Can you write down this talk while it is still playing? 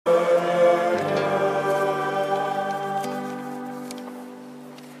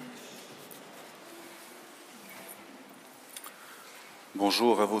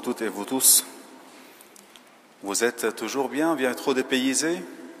Bonjour à vous toutes et vous tous. Vous êtes toujours bien trop dépaysés?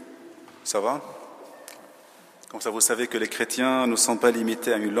 Ça va? Comme ça, vous savez que les chrétiens ne sont pas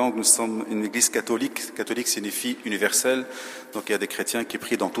limités à une langue, nous sommes une église catholique. Catholique signifie universel. Donc il y a des chrétiens qui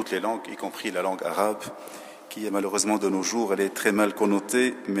prient dans toutes les langues, y compris la langue arabe, qui est malheureusement de nos jours, elle est très mal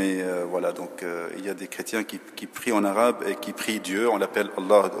connotée. Mais voilà, donc il y a des chrétiens qui prient en arabe et qui prient Dieu. On l'appelle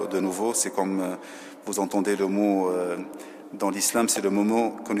Allah de nouveau. C'est comme vous entendez le mot dans l'islam, c'est le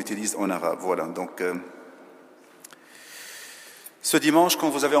mot qu'on utilise en arabe. Voilà, donc... Ce dimanche,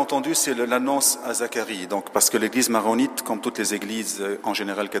 comme vous avez entendu, c'est l'annonce à Zacharie. Donc, parce que l'église maronite, comme toutes les églises en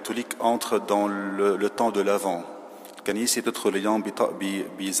général catholiques, entre dans le temps de l'Avent. الكنيسة تدخل اليوم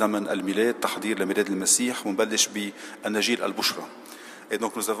بزمن الميلاد تحضير لميلاد المسيح ونبلش بأناجيل البشرى. Et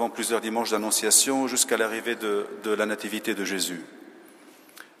donc nous avons plusieurs dimanches d'annonciation jusqu'à l'arrivée de la nativité de Jésus.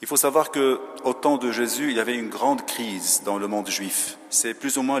 Il faut savoir que au temps de Jésus, il y avait une grande crise dans le monde juif. C'est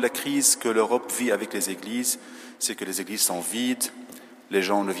plus ou moins la crise que l'Europe vit avec les églises. C'est que les églises sont vides, les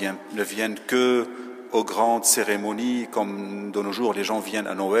gens ne viennent que aux grandes cérémonies, comme de nos jours, les gens viennent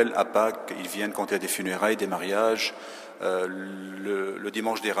à Noël, à Pâques, ils viennent quand il y a des funérailles, des mariages, le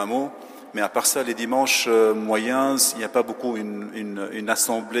dimanche des rameaux. Mais à part ça, les dimanches moyens, il n'y a pas beaucoup une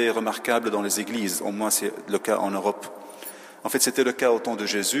assemblée remarquable dans les églises, au moins c'est le cas en Europe. En fait, c'était le cas au temps de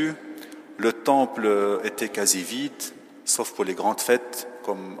Jésus. Le temple était quasi vide, sauf pour les grandes fêtes,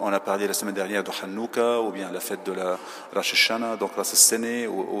 comme on a parlé la semaine dernière de Hanouka, ou bien la fête de la Rosh Hashanah, donc Ras Hashanah,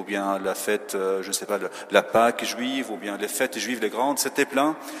 ou bien la fête, je ne sais pas, la Pâque juive, ou bien les fêtes juives, les grandes, c'était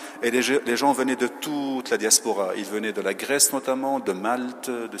plein. Et les gens venaient de toute la diaspora. Ils venaient de la Grèce notamment, de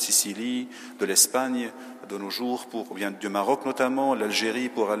Malte, de Sicile, de l'Espagne, de nos jours, ou bien du Maroc notamment, l'Algérie,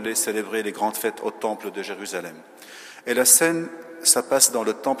 pour aller célébrer les grandes fêtes au temple de Jérusalem. Et la scène, ça passe dans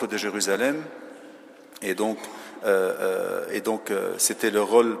le temple de Jérusalem, et donc c'était le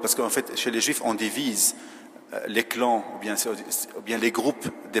rôle, parce qu'en fait chez les Juifs on divise les clans ou bien les groupes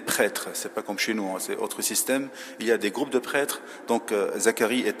des prêtres. C'est pas comme chez nous, hein, c'est autre système. Il y a des groupes de prêtres. Donc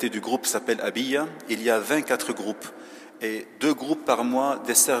Zacharie était du groupe s'appelle Abiya. Il y a 24 groupes et 2 groupes par mois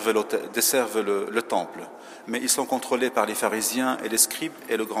desservent le temple. Mais ils sont contrôlés par les pharisiens et les scribes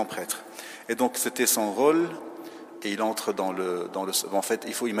et le grand prêtre. Et donc c'était son rôle. Et il entre dans le. En fait,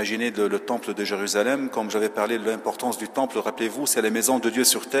 il faut imaginer le temple de Jérusalem, comme j'avais parlé de l'importance du temple. Rappelez-vous, c'est la maison de Dieu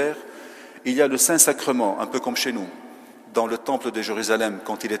sur terre. Il y a le Saint-Sacrement, un peu comme chez nous, dans le temple de Jérusalem,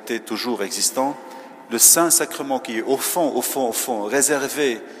 quand il était toujours existant. Le Saint-Sacrement qui est au fond,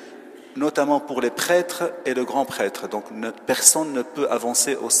 réservé notamment pour les prêtres et le grand prêtre. Donc personne ne peut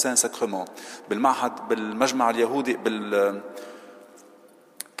avancer au Saint-Sacrement.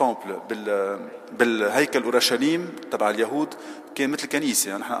 الطامبل بالهيكل اورشليم تبع اليهود كان مثل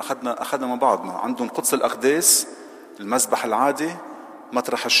كنيسه. نحن اخذنا من بعضنا عندهم قدس الاقداس المذبح العادي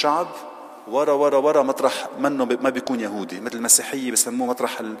مطرح الشعب ورا مطرح منه ما بيكون يهودي مثل المسيحيه بسموه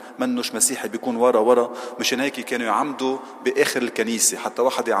مطرح منوش مسيحي بيكون ورا مشان هيك كانوا يعمدوا باخر الكنيسه حتى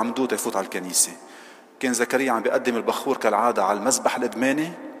واحد يعمدوه تفوت على الكنيسه. كان زكريا عم بيقدم البخور كالعاده على المذبح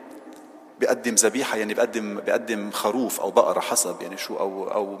الادماني بيقدم ذبيحه يعني بيقدم خروف او بقره حسب يعني شو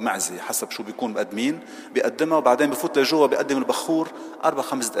او معزه حسب شو بيكون مقدمين بيقدمها وبعدين بفوت لجوا بيقدم البخور 4-5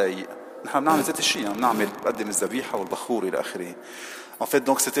 دقائق. نحن بنعمل ذات الشيء بنقدم الذبيحه والبخور الى اخره. En fait,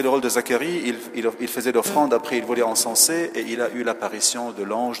 donc c'était le rôle de Zacharie. Il faisait l'offrande, après il voulait encenser et il a eu l'apparition de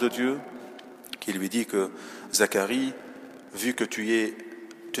l'ange de Dieu qui lui dit que Zacharie, vu que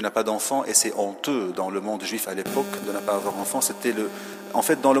tu n'as pas d'enfant, et c'est honteux dans le monde juif à l'époque de ne pas avoir d'enfant. En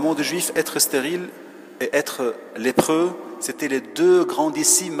fait, dans le monde juif, être stérile et être lépreux, c'était les 2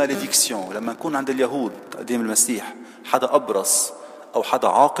 grandissimes malédictions. لما نكون عند اليهود قديم المسيح حدا أبرص أو حدا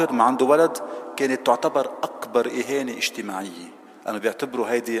عاقر ما عنده ولد كانت تعتبر أكبر إهانة اجتماعية. أنا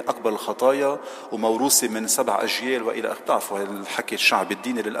بيعتبروا هيدي أكبر الخطايا وموروثة من 7 أجيال وإلى بتعرفوا الحكي الشعب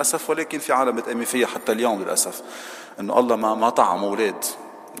الديني للأسف، ولكن في عالم بتأمن فيها حتى اليوم للأسف إنه الله ما طعم أولاد.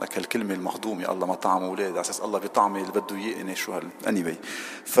 لك الكلمة المخدومة الله ما طعم أولاد على أساس الله بيطعم اللي بده إياه شو anyway.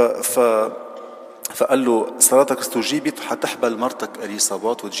 فقال له صلاتك استجيبت حتحبل مرتك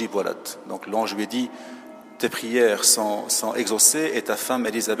إليصابات وتجيب ولد. Donc l'ange lui dit tes prières sont exaucées et ta femme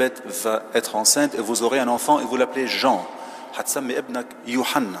Élisabeth va être enceinte et vous aurez un enfant et vous l'appelez Jean. حتسمي ابنك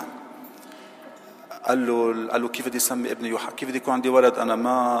يوحنا. قال له كيف بدي اسمي ابني يوحنا؟ كيف بدي يكون عندي ولد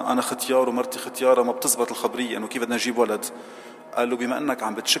انا ختيار ومرتي ختياره ما بتزبط الخبريه انه كيف بدنا نجيب ولد؟ قال له بما أنك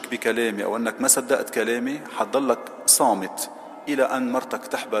عم بتشك بكلامي أو أنك ما صدقت كلامي حتضلك صامت إلى أن مرتك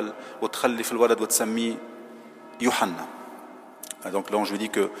تحبل وتخلف الولد وتسميه يوحنا. Donc l'ange lui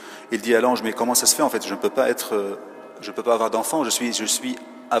dit il dit à l'ange mais comment ça se fait en fait je ne peux pas avoir d'enfant, je suis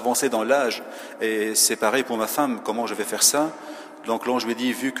avancé dans l'âge et c'est pareil pour ma femme, comment je vais faire ça? Donc l'ange lui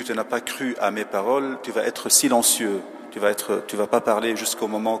dit, vu que tu n'as pas cru à mes paroles, tu vas être silencieux. Tu vas pas parler jusqu'au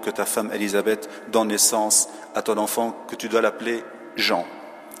moment que ta femme Élisabeth donne naissance à ton enfant, que tu dois l'appeler Jean.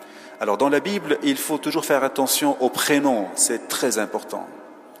 Alors dans la Bible, il faut toujours faire attention aux prénoms, c'est très important.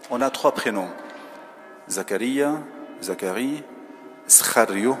 On a 3 prénoms. Zacharia, Zacharie,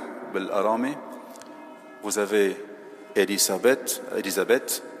 Schario, bel aramé. Vous avez Élisabeth,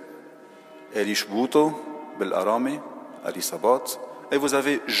 Elishbuto, bel aramé, Elisabat. Et vous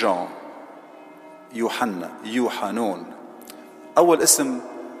avez Jean, يوحنا يوحانون. أول اسم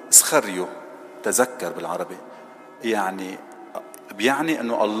سخريو تذكر بالعربي، بيعني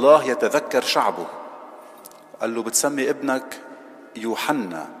أنه الله يتذكر شعبه. قال له بتسمي ابنك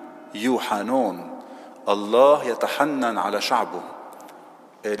يوحنا يوحانون، الله يتحنن على شعبه.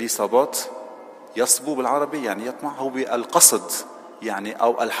 إليصابات يصبو بالعربي يعني يطمع، هو بالقصد يعني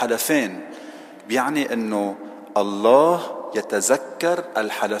أو الحلفين، بيعني أنه الله يتذكر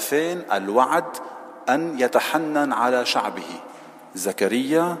الحلفين الوعد أن يتحنن على شعبه.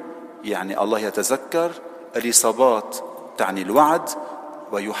 زكريا يعني الله يتذكر، إليصابات تعني الوعد،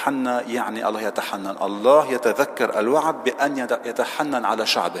 ويوحنا يعني الله يتحنن. الله يتذكر الوعد بأن يتحنن على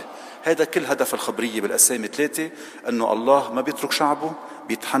شعبه. هذا كل هدف الخبرية بالأسامي 3، أنه الله ما بيترك شعبه،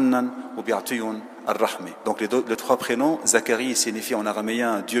 بيتحنن وبيعطيهم الرحمة. Donc les 3 prénoms, Zacharie signifie en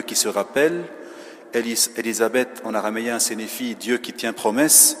araméen Dieu qui se rappelle, Élisabeth en araméen signifie Dieu qui tient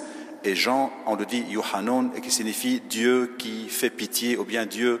promesse, et Jean, on le dit Yohanon, et qui signifie Dieu qui fait pitié, ou bien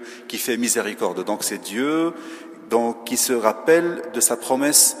Dieu qui fait miséricorde. Donc c'est Dieu qui se rappelle de sa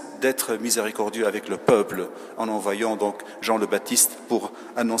promesse d'être miséricordieux avec le peuple, en envoyant donc Jean le Baptiste pour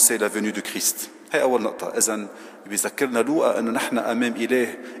annoncer la venue du Christ. هي أول نقطة. إذن بيذكرنا لوقا أنه نحن أمام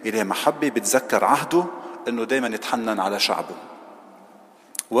إله محبة، بتذكر عهده أنه دائما يتحنن على شعبه.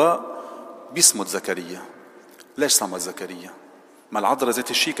 وبيصمت زكريا. ليش صمت زكريا؟ ما العذراء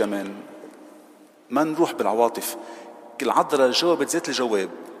ذات الشيء كمان، ما نروح بالعواطف. العذراء جاوبت ذات الجواب،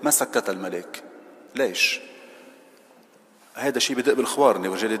 ما سكتها الملاك. ليش؟ هذا شيء بدق بالخوارنة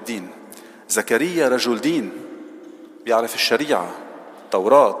ورجال الدين. زكريا رجل دين، بيعرف الشريعة،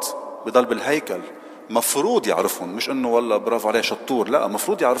 توراة، بضل بالهيكل، مفروض يعرفهم، مش انه والله برافو عليه شطور، لا،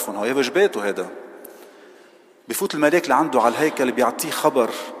 مفروض يعرفهم، هو واجباته هذا. بفوت الملاك لعنده على الهيكل، بيعطيه خبر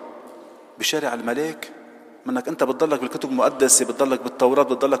بشارع الملاك، منك انت بتضلك بالكتب المقدسة، بتضلك بالتوراة،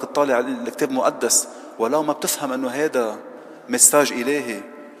 بتضلك تطالع الكتاب المقدس، ولو ما بتفهم انه هذا مساج الهي،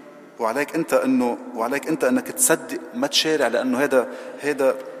 وعليك انت انك تصدق، ما تشارع، لانه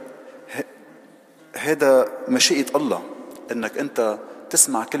هذا مشيئة الله، انك انت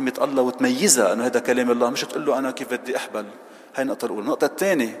تسمع كلمة الله وتميزها انه هذا كلام الله، مش تقول له انا كيف بدي احبل. هاي النقطة الأولى. النقطة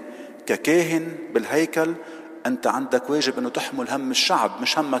الثانية، ككاهن بالهيكل انت عندك واجب انه تحمل هم الشعب،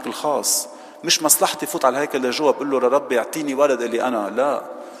 مش همك الخاص. مش مصلحتي فوت على الهيكل لجوا بقول له يا رب يعطيني ولد اللي انا، لا،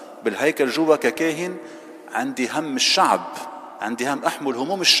 بالهيكل جوا ككاهن عندي هم الشعب، عندي هم احمل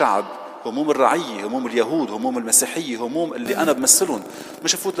هموم الشعب، هموم الرعية، هموم اليهود، هموم المسيحية، هموم اللي انا بمثلهم.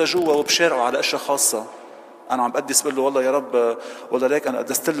 مش افوت لجوا وبشارعه على اشياء خاصة. انا عم بقدس بقول له والله يا رب، والله ليك انا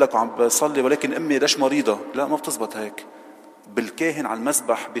قدست لك وعم بصلي، ولكن امي ليش مريضة؟ لا، ما بتزبط هيك. بالكاهن على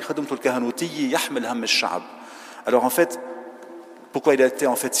المسبح بخدمته الكهنوتية يحمل هم الشعب. Alors en fait, pourquoi il a été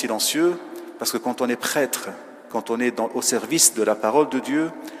en fait silencieux? Parce que quand on est prêtre, quand on est au service de la parole de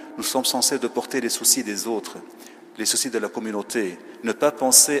Dieu, nous sommes censés de porter les soucis des autres, les soucis de la communauté, ne pas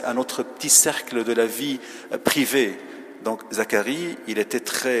penser à notre petit cercle de la vie privée. Donc Zacharie, il était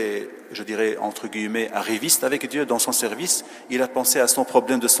très, je dirais entre guillemets, arriviste avec Dieu dans son service. Il a pensé à son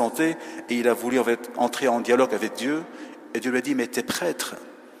problème de santé et il a voulu en fait entrer en dialogue avec Dieu. Et Dieu lui a dit, mais t'es prêtre,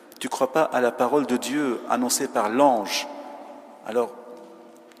 tu ne crois pas à la parole de Dieu annoncée par l'ange. Alors,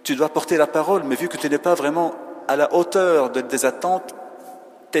 tu dois porter la parole, mais vu que tu n'es pas vraiment à la hauteur des attentes,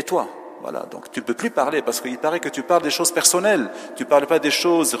 tais-toi. Voilà, donc tu ne peux plus parler, parce qu'il paraît que tu parles des choses personnelles, tu ne parles pas des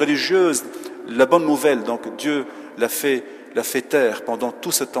choses religieuses, la bonne nouvelle. Donc Dieu l'a fait taire pendant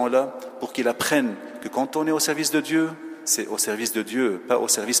tout ce temps-là, pour qu'il apprenne que quand on est au service de Dieu, c'est au service de Dieu, pas au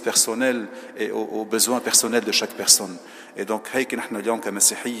service personnel et aux besoins personnels de chaque personne. Et donc هيك نحن اليوم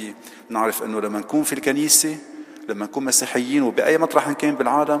كمسيحية نعرف أنه لما نكون في الكنيسة، لما نكون مسيحيين وبأي مطرح نكون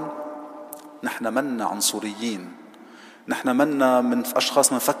بالعالم، نحن منا عنصريين، نحن منا من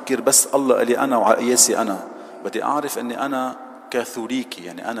أشخاص منفكر بس الله اللي أنا وعقياسي أنا. بدي أعرف أني أنا كاثوليكي،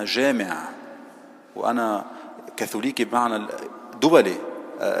 يعني أنا جامع، وأنا كاثوليكي بمعنى دولي،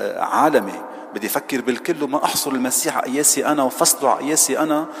 عالمي، بدي أفكر بالكل وما أحصر المسيح على قياسي أنا وفصله على قياسي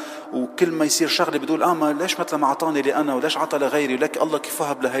أنا، وكل ما يصير شغلة بدول ما ليش مثل ما أعطاني لي أنا وليش عطى لغيري ولك الله كيف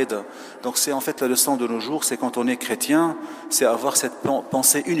وهب لهيدا. Donc c'est en fait la leçon de nos jours, c'est quand on est chrétien, c'est avoir cette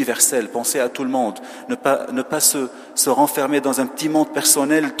pensée universelle, penser à tout le monde, ne pas se renfermer dans un petit monde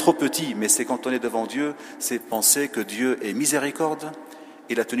personnel trop petit, mais c'est quand on est devant Dieu, c'est penser que Dieu est miséricorde,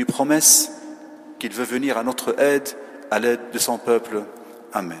 il a tenu promesse, qu'il veut venir à notre aide, à l'aide de son peuple.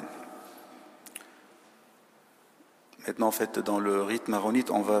 Amen. Maintenant, en fait, dans le rite maronite,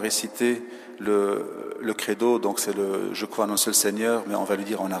 on va réciter le credo, donc c'est le « Je crois en un seul Seigneur », mais on va le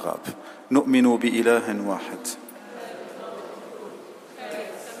dire en arabe. « Nu'minu bi ilahin wahid ».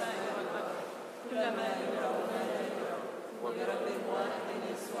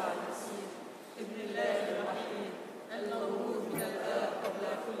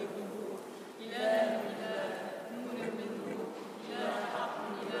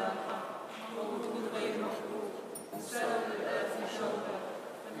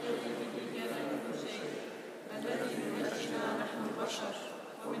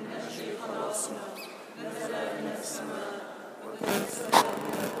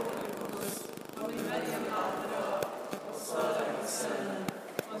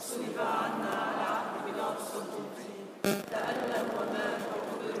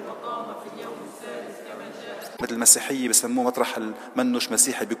 مثل المسيحية بسموه مطرح المنش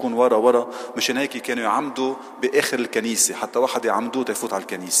مسيحي بيكون ورا، مشان هيك كانوا يعمدوا بآخر الكنيسة، حتى واحد يعمدوه تيفوت على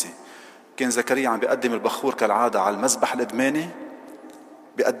الكنيسة. كان زكريا عم بيقدم البخور كالعادة على المذبح الإدماني،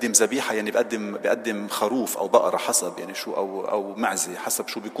 بيقدم ذبيحة، يعني بيقدم خروف أو بقرة حسب يعني شو أو معزة حسب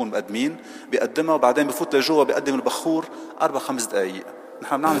شو بيكون مقدمين، بيقدمها وبعدين بفوت لجوا بيقدم البخور 4-5 دقايق.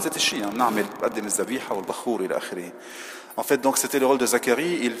 نحن بنعمل ذات الشيء، بنقدم الذبيحة والبخور إلى آخره. En fait, donc, c'était le rôle de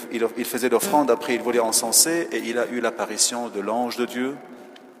Zacharie. Il faisait l'offrande, après il voulait encenser, et il a eu l'apparition de l'ange de Dieu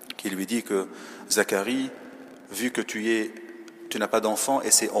qui lui dit que Zacharie, vu que tu n'as pas d'enfant,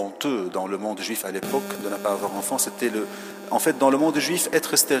 et c'est honteux dans le monde juif à l'époque de ne pas avoir d'enfant, en fait, dans le monde juif,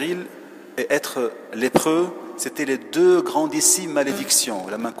 être stérile et être lépreux, c'était les deux grandissimes malédictions.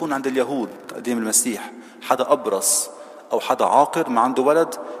 لما نكون عند اليهود قديم المسيح حدا أبرص أو حدا عاقر ما عنده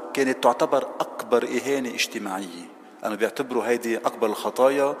ولد، كانت تعتبر أكبر إهانة اجتماعية. أنا بيعتبروا هيدي أكبر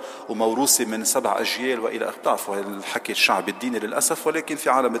الخطايا وموروثة من 7 أجيال وإلى آخره. بتعرفوا الحكي الشعب الديني للأسف، ولكن في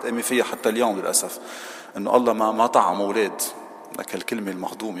عالم بتأمن فيها حتى اليوم للأسف، إنه الله ما طعم أولاد. لك الكلمة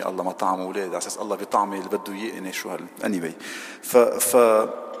المهضومة، الله ما طعم أولاد، على أساس الله بيطعم اللي بده إياه. شو anyway.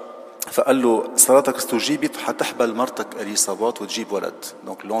 فقال له صلاتك استجيبت حتحبل مرتك إليصابات وتجيب ولد.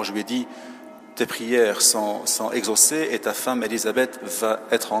 Donc l'ange lui dit tes prières sont exaucées et ta femme Élisabeth va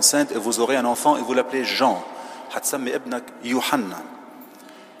être enceinte et vous aurez un enfant et vous l'appelez Jean. حتسمي ابنك يوحنا.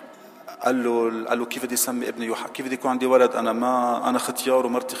 قال له كيف بدي اسمي ابني يوحنا؟ كيف بدي يكون عندي ولد؟ انا ختيار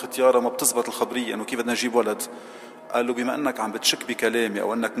ومرتي ختياره، ما بتزبط الخبريه انه كيف بدنا نجيب ولد. قال له بما انك عم بتشك بكلامي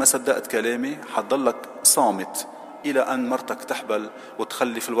او انك ما صدقت كلامي، حتضلك صامت الى ان مرتك تحبل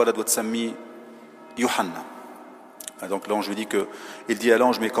وتخلف الولد وتسميه يوحنا. Donc l'ange lui dit que, il dit à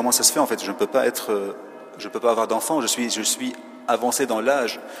l'ange, mais comment ça se fait en fait? Je ne peux pas avoir d'enfant, je suis avancé dans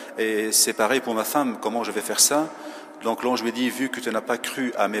l'âge, et c'est pareil pour ma femme, comment je vais faire ça? Donc l'ange lui dit, vu que tu n'as pas cru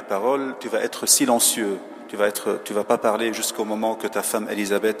à mes paroles, tu vas être silencieux, tu vas pas parler jusqu'au moment que ta femme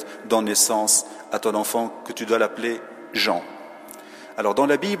Élisabeth donne naissance à ton enfant, que tu dois l'appeler Jean. Alors dans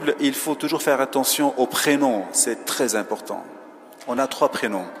la Bible, il faut toujours faire attention aux prénoms, c'est très important. On a 3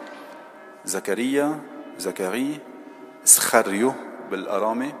 prénoms: Zacharie, Schario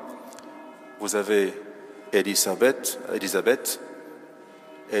بالأرامي. Vous avez Élisabeth,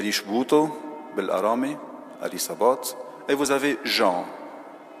 Elishbuto بالأرامي, Elisabat, et vous avez Jean,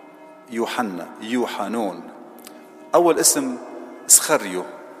 يوحنون. أول اسم سخريو،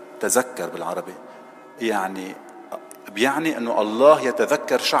 تذكر بالعربي، بيعني أنه الله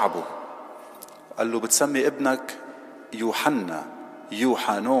يتذكر شعبه. قال له بتسمي ابنك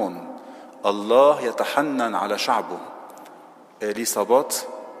يوحنون، الله يتحنن على شعبه. إليصابات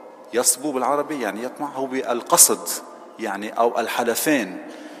يصبو بالعربي يعني يطمع، هو بالقصد يعني أو الحلفين،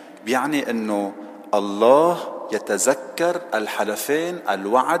 بيعني أنه الله يتذكر الحلفين،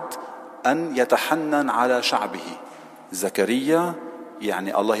 الوعد أن يتحنن على شعبه. زكريا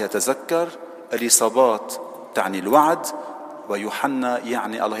يعني الله يتذكر، إليصابات تعني الوعد، ويوحنا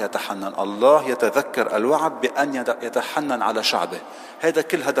يعني الله يتحنن. الله يتذكر الوعد بأن يتحنن على شعبه. هذا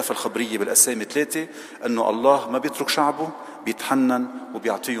كل هدف الخبرية بالأسامي 3، أنه الله ما بيترك شعبه، بيتحنن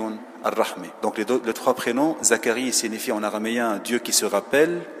وبيعطيهم الرحمة. Donc les 3 prénoms, Zacharie signifie en araméen Dieu qui se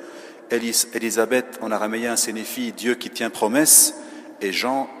rappelle, Élisabeth en araméen signifie Dieu qui tient promesse, Et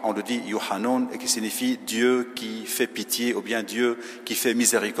Jean, on le dit Yohanon, et qui signifie Dieu qui fait pitié ou bien Dieu qui fait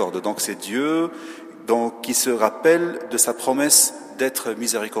miséricorde. Donc c'est Dieu donc, qui se rappelle de sa promesse d'être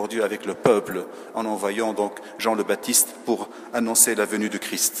miséricordieux avec le peuple en envoyant donc Jean le Baptiste pour annoncer la venue de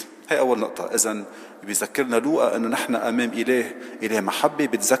Christ. هي أول نقطة. إذن بيذكرنا لوقا أنه نحن أمام إله محبة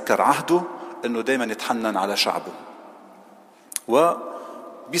بتذكر عهده أنه دائما يتحنن على شعبه.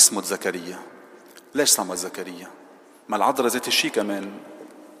 وبيصمت زكريا. ليش صمت زكريا؟ ما العذراء ذات الشيء كمان.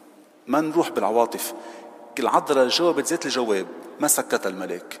 ما نروح بالعواطف. العذراء جاوبت ذات الجواب، ما سكت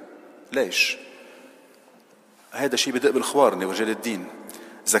الملاك. ليش؟ هذا شيء بدق بالخوارنة ورجال الدين.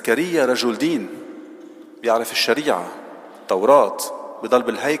 زكريا رجل دين، بيعرف الشريعة، توراة، بضل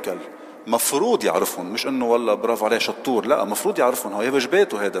بالهيكل، مفروض يعرفهم، مش انه والله برافو عليه شطور، لا مفروض يعرفهم، هو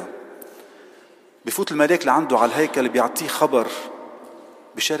واجباته هذا. بفوت الملاك لعنده على الهيكل بيعطيه خبر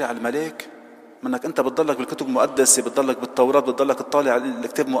بشارع الملاك، منك انت بتضلك بالكتب المقدسة، بتضلك بالتوراة، بتضلك تطالع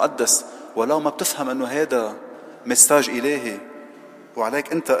الكتاب المقدس، ولو ما بتفهم انه هذا مساج الهي،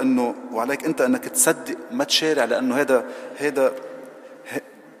 وعليك انت انك تصدق ما تشارع، لانه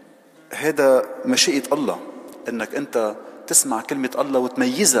هذا مشيئة الله، انك انت تسمع كلمة الله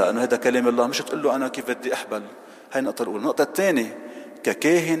وتميزها انه هذا كلام الله، مش تقول له انا كيف بدي احبل. هاي النقطة الأولى. النقطة الثانية،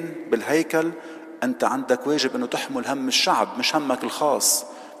 ككاهن بالهيكل انت عندك واجب انه تحمل هم الشعب، مش همك الخاص.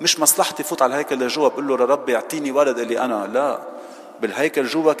 مش مصلحتي فوت على الهيكل لجوا بقول له رب يعطيني ولد اللي انا، لا. بالهيكل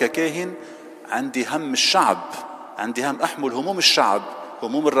جوا ككاهن عندي هم الشعب، عندي هم احمل هموم الشعب،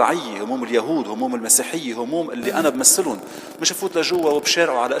 هموم الرعية، هموم اليهود، هموم المسيحية، هموم اللي انا بمثلهم. مش افوت لجوا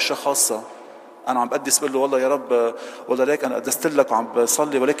وبشارعه على اشياء خاصة. انا عم بقدس بقول له والله يا رب والله ليك انا قدست لك وعم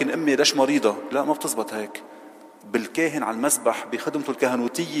بصلي، ولكن امي ليش مريضة؟ لا، ما بتزبط هيك. بالكاهن على المسبح بخدمته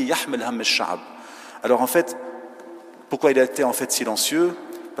الكهنوتية يحمل هم الشعب. Alors en fait, pourquoi il a été en fait silencieux?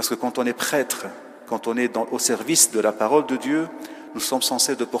 Parce que quand on est prêtre, quand on est au service de la parole de Dieu, nous sommes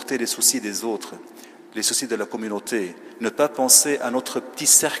censés de porter les soucis des autres, les soucis de la communauté, ne pas penser à notre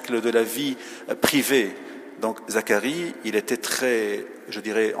petit cercle de la vie privée. Donc Zacharie, il était très, je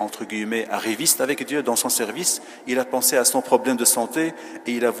dirais entre guillemets, arriviste avec Dieu dans son service. Il a pensé à son problème de santé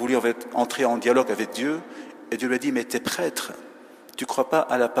et il a voulu en fait entrer en dialogue avec Dieu. Et Dieu lui a dit, mais tu es prêtre, tu ne crois pas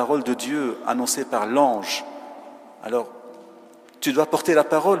à la parole de Dieu annoncée par l'ange. Alors, tu dois porter la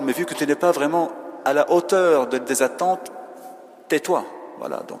parole, mais vu que tu n'es pas vraiment à la hauteur des attentes, tais-toi.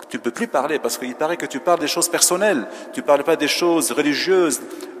 Voilà, donc tu ne peux plus parler parce qu'il paraît que tu parles des choses personnelles, tu ne parles pas des choses religieuses,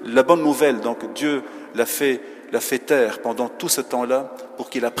 la bonne nouvelle. Donc Dieu l'a fait taire pendant tout ce temps-là pour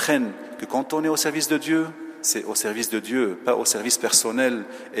qu'il apprenne que quand on est au service de Dieu, c'est au service de Dieu, pas au service personnel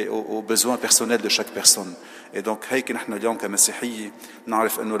et aux besoins personnels de chaque personne. Et donc هيك نحن اليوم كمسيحية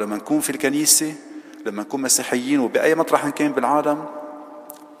نعرف إنه لما نكون في الكنيسة، لما نكون مسيحيين وبأي مطرح كان بالعالم،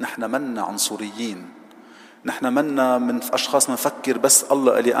 نحن منا عنصريين، نحن منا من أشخاص نفكر بس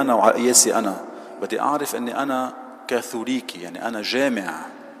الله اللي أنا وعقياسي أنا. بدي أعرف أني أنا كاثوليكي، يعني أنا جامع،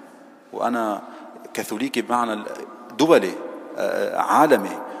 وأنا كاثوليكي بمعنى دولي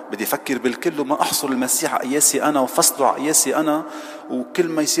عالمي. بدي أفكر بالكل وما أحصر المسيح عقياسي أنا وفصله عقياسي أنا، وكل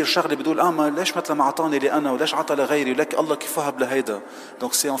ما يصير شغلة بدول ما ليش مثل ما عطاني لي أنا وليش عطى لغيري، ولك الله كيف وهب لهيدا.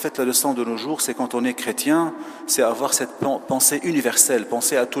 Donc c'est en fait la leçon de nos jours, c'est quand on est chrétien, c'est avoir cette pensée universelle,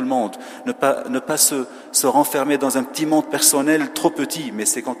 penser à tout le monde, ne pas se renfermer dans un petit monde personnel trop petit, mais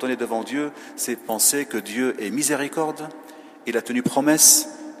c'est quand on est devant Dieu, c'est penser que Dieu est miséricorde, il a tenu promesse,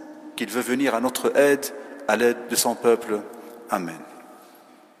 qu'il veut venir à notre aide, à l'aide de son peuple. Amen.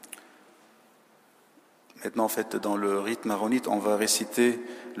 Maintenant, en fait, dans le rite maronite, on va réciter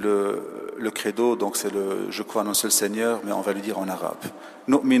le credo, donc c'est je crois en un seul Seigneur, mais on va le dire en arabe.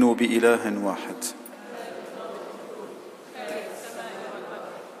 Nu'minu bi ilahin wahid.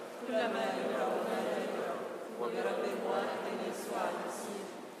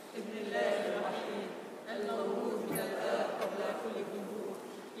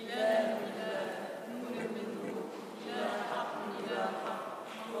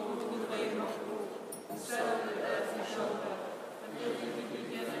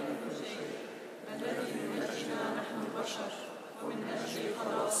 ومن أجل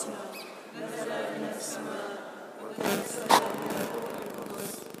خلاصنا نزل من السماء